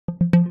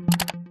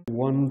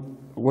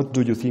what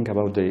do you think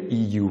about the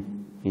EU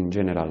in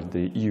general,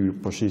 the EU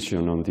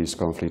position on this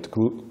conflict?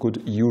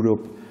 Could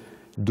Europe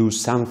do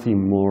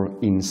something more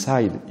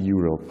inside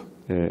Europe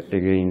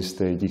against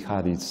the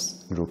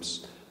jihadist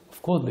groups?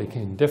 Of course they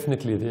can,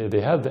 definitely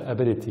they have the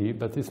ability,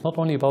 but it's not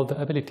only about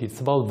the ability,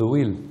 it's about the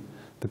will.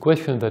 The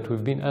question that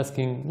we've been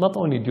asking, not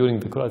only during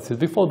the crisis,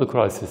 before the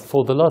crisis,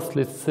 for the last,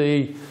 let's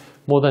say,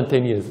 more than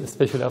 10 years,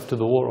 especially after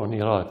the war on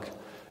Iraq.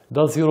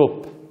 Does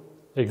Europe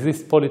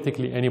exist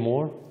politically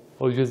anymore,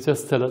 or is it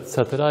just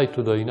satellite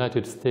to the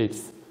United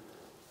States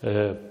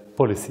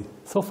policy?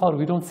 So far,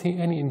 we don't see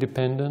any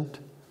independent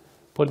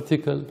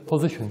political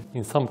position.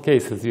 In some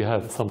cases, you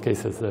have some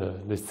cases,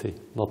 let's say,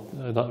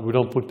 we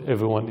don't put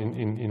everyone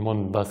in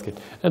one basket.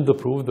 And the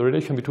proof, the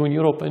relation between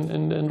Europe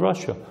and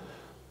Russia.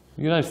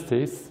 The United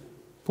States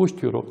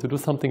pushed Europe to do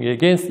something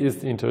against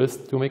its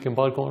interest to make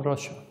embargo on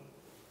Russia.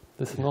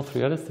 This is not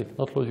realistic,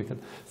 not logical.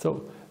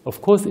 So,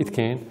 of course it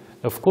can.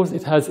 Of course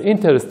it has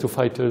interest to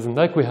fight terrorism,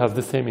 like we have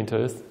the same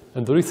interest.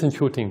 And the recent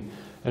shooting,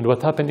 and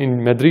what happened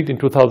in Madrid in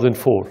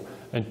 2004,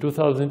 and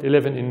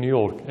 2011 in New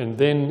York, and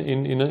then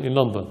in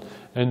London,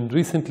 and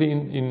recently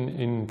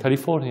in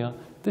California,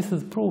 this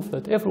is proof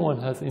that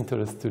everyone has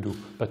interest to do.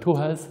 But who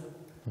has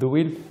the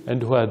will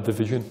and who has the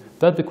vision?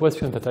 That's the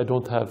question that I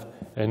don't have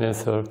an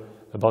answer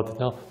about it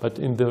now. But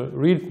in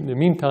the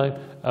meantime,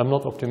 I'm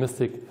not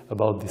optimistic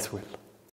about this will.